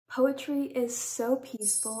Poetry is so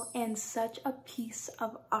peaceful and such a piece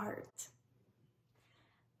of art.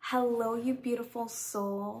 Hello, you beautiful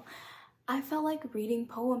soul. I felt like reading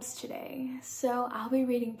poems today, so I'll be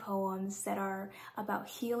reading poems that are about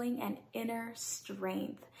healing and inner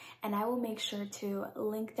strength, and I will make sure to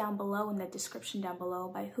link down below in the description down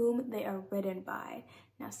below by whom they are written by.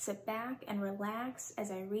 Now sit back and relax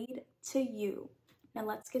as I read to you. Now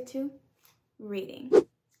let's get to reading.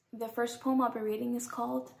 The first poem I'll be reading is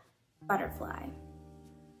called Butterfly.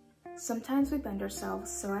 Sometimes we bend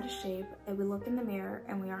ourselves so out of shape that we look in the mirror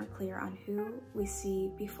and we aren't clear on who we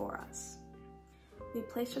see before us. We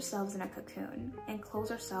place ourselves in a cocoon and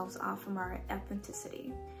close ourselves off from our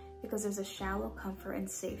authenticity because there's a shallow comfort and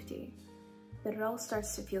safety. But it all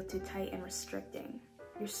starts to feel too tight and restricting.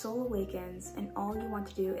 Your soul awakens and all you want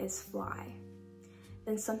to do is fly.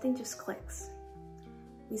 Then something just clicks.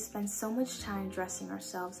 We spend so much time dressing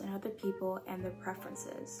ourselves in other people and their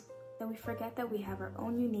preferences. Then we forget that we have our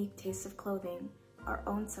own unique taste of clothing, our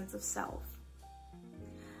own sense of self.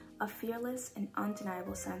 A fearless and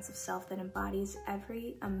undeniable sense of self that embodies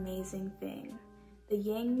every amazing thing, the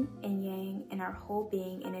yin and yang in our whole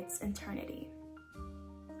being in its eternity.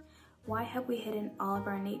 Why have we hidden all of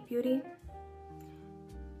our innate beauty?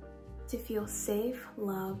 To feel safe,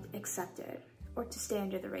 loved, accepted, or to stay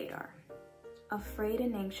under the radar. Afraid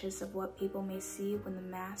and anxious of what people may see when the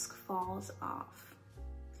mask falls off.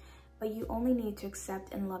 But you only need to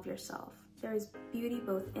accept and love yourself. There is beauty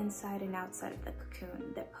both inside and outside of the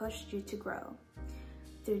cocoon that pushed you to grow.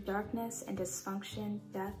 Through darkness and dysfunction,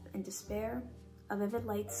 death and despair, a vivid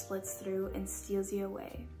light splits through and steals you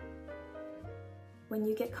away. When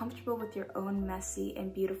you get comfortable with your own messy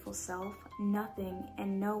and beautiful self, nothing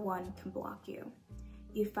and no one can block you.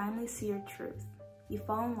 You finally see your truth. You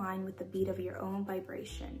fall in line with the beat of your own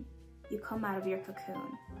vibration. You come out of your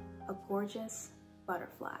cocoon, a gorgeous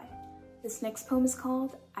butterfly. This next poem is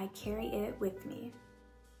called I Carry It With Me.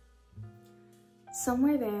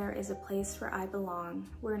 Somewhere there is a place where I belong,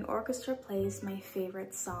 where an orchestra plays my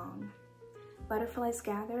favorite song. Butterflies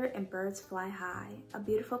gather and birds fly high, a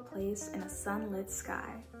beautiful place in a sunlit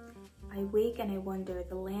sky. I wake and I wonder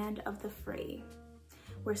the land of the free,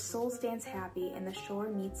 where souls dance happy and the shore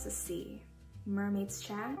meets the sea. Mermaids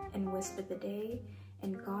chat and whisper the day,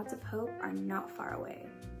 and gods of hope are not far away.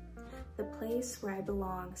 The place where I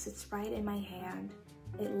belong sits right in my hand.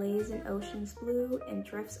 It lays in ocean's blue and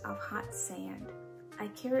drifts off hot sand. I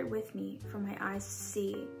carry it with me for my eyes to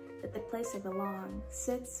see that the place I belong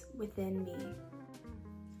sits within me.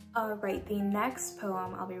 Alright, the next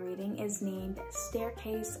poem I'll be reading is named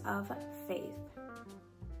Staircase of Faith.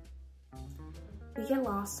 We get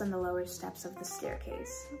lost on the lower steps of the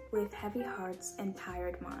staircase, with heavy hearts and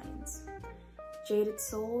tired minds, jaded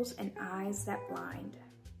souls and eyes that blind.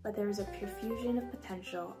 But there is a profusion of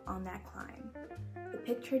potential on that climb. The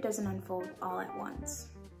picture doesn't unfold all at once.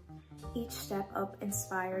 Each step up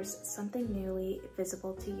inspires something newly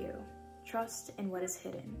visible to you. Trust in what is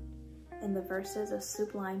hidden, in the verses of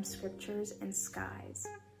sublime scriptures and skies,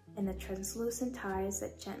 in the translucent ties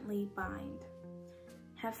that gently bind.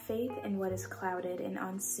 Have faith in what is clouded and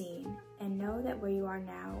unseen, and know that where you are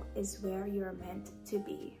now is where you are meant to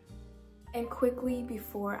be. And quickly,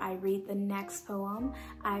 before I read the next poem,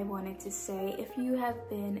 I wanted to say if you have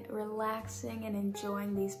been relaxing and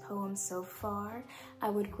enjoying these poems so far, I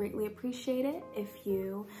would greatly appreciate it if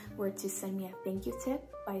you were to send me a thank you tip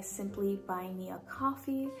by simply buying me a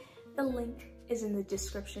coffee. The link is in the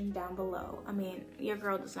description down below. I mean, your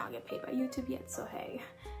girl does not get paid by YouTube yet, so hey.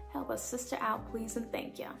 Help a sister out, please, and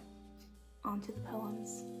thank you. On to the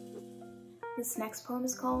poems. This next poem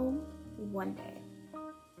is called One Day.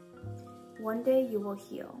 One day you will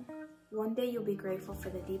heal. One day you'll be grateful for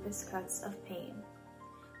the deepest cuts of pain.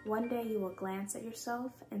 One day you will glance at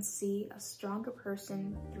yourself and see a stronger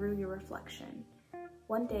person through your reflection.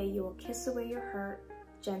 One day you will kiss away your hurt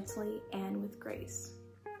gently and with grace,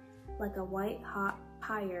 like a white-hot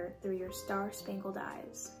pyre through your star-spangled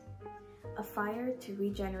eyes. A fire to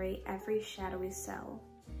regenerate every shadowy cell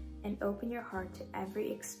and open your heart to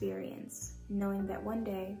every experience, knowing that one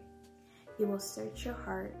day you will search your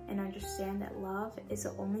heart and understand that love is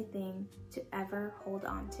the only thing to ever hold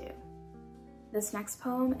on to. This next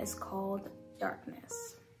poem is called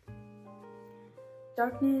Darkness.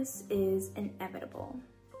 Darkness is inevitable,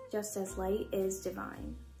 just as light is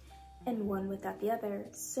divine, and one without the other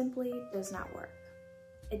simply does not work.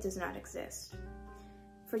 It does not exist.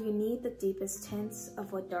 For you need the deepest tints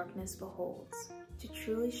of what darkness beholds to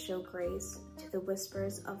truly show grace to the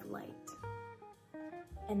whispers of light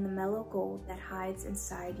and the mellow gold that hides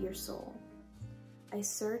inside your soul. I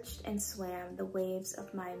searched and swam the waves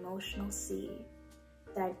of my emotional sea,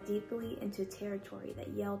 dived deeply into territory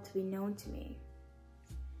that yelled to be known to me.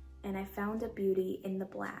 And I found a beauty in the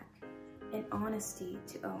black, an honesty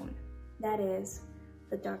to own. That is,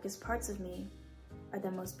 the darkest parts of me are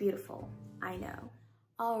the most beautiful, I know.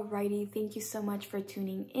 Alrighty, thank you so much for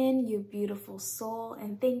tuning in, you beautiful soul,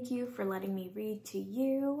 and thank you for letting me read to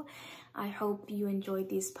you. I hope you enjoyed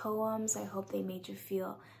these poems. I hope they made you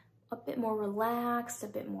feel a bit more relaxed, a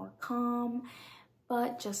bit more calm.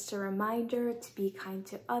 But just a reminder to be kind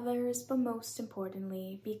to others, but most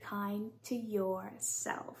importantly, be kind to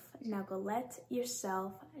yourself. Now go let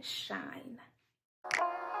yourself shine.